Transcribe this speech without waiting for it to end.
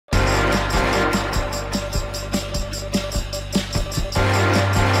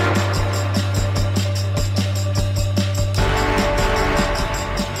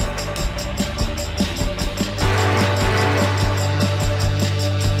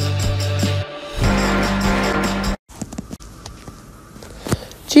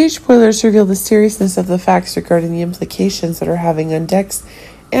GH spoilers reveal the seriousness of the facts regarding the implications that are having on Dex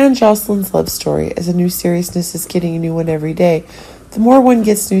and Jocelyn's love story, as a new seriousness is getting a new one every day. The more one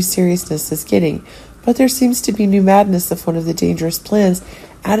gets, new seriousness is getting. But there seems to be new madness of one of the dangerous plans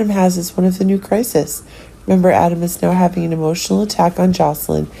Adam has as one of the new crisis. Remember, Adam is now having an emotional attack on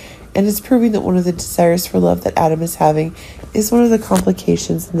Jocelyn, and it's proving that one of the desires for love that Adam is having is one of the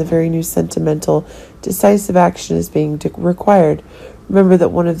complications, and the very new sentimental, decisive action is being required. Remember that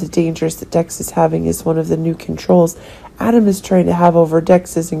one of the dangers that Dex is having is one of the new controls Adam is trying to have over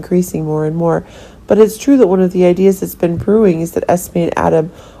Dex is increasing more and more. But it's true that one of the ideas that's been brewing is that Esme and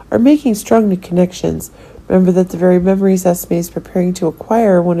Adam are making strong new connections. Remember that the very memories Esme is preparing to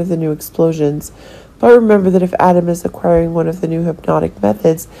acquire are one of the new explosions. But remember that if Adam is acquiring one of the new hypnotic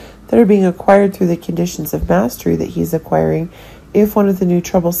methods that are being acquired through the conditions of mastery that he's acquiring, if one of the new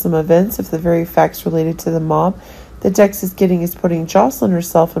troublesome events, if the very facts related to the mob that Dex is getting is putting Jocelyn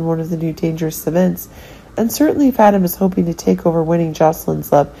herself in one of the new dangerous events, and certainly if Adam is hoping to take over winning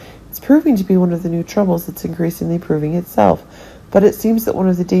Jocelyn's love, it's proving to be one of the new troubles that's increasingly proving itself. But it seems that one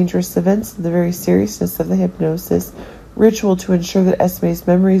of the dangerous events and the very seriousness of the hypnosis ritual to ensure that Esme's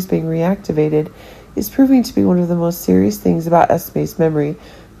memory is being reactivated is proving to be one of the most serious things about Esme's memory.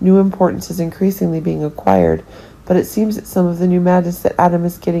 New importance is increasingly being acquired, but it seems that some of the new madness that Adam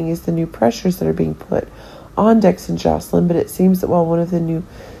is getting is the new pressures that are being put on Dex and Jocelyn. But it seems that while one of the new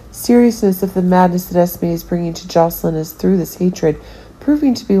seriousness of the madness that Esme is bringing to Jocelyn is through this hatred,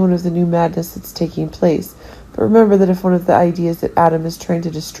 proving to be one of the new madness that's taking place. But remember that if one of the ideas that Adam is trying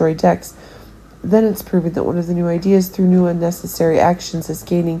to destroy Dex, then it's proving that one of the new ideas through new unnecessary actions is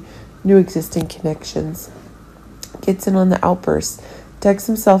gaining new existing connections. Gets in on the outbursts Dex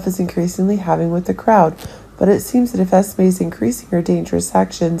himself is increasingly having with the crowd, but it seems that if Esme is increasing her dangerous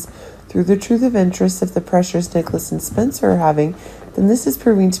actions through the truth of interest of the pressures Nicholas and Spencer are having, then this is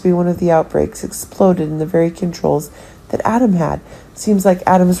proving to be one of the outbreaks exploded in the very controls that Adam had. Seems like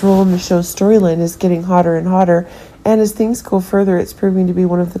Adam's role in the show's storyline is getting hotter and hotter, and as things go further, it's proving to be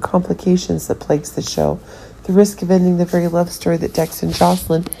one of the complications that plagues the show. The risk of ending the very love story that Dex and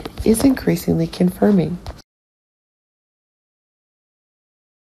Jocelyn is increasingly confirming.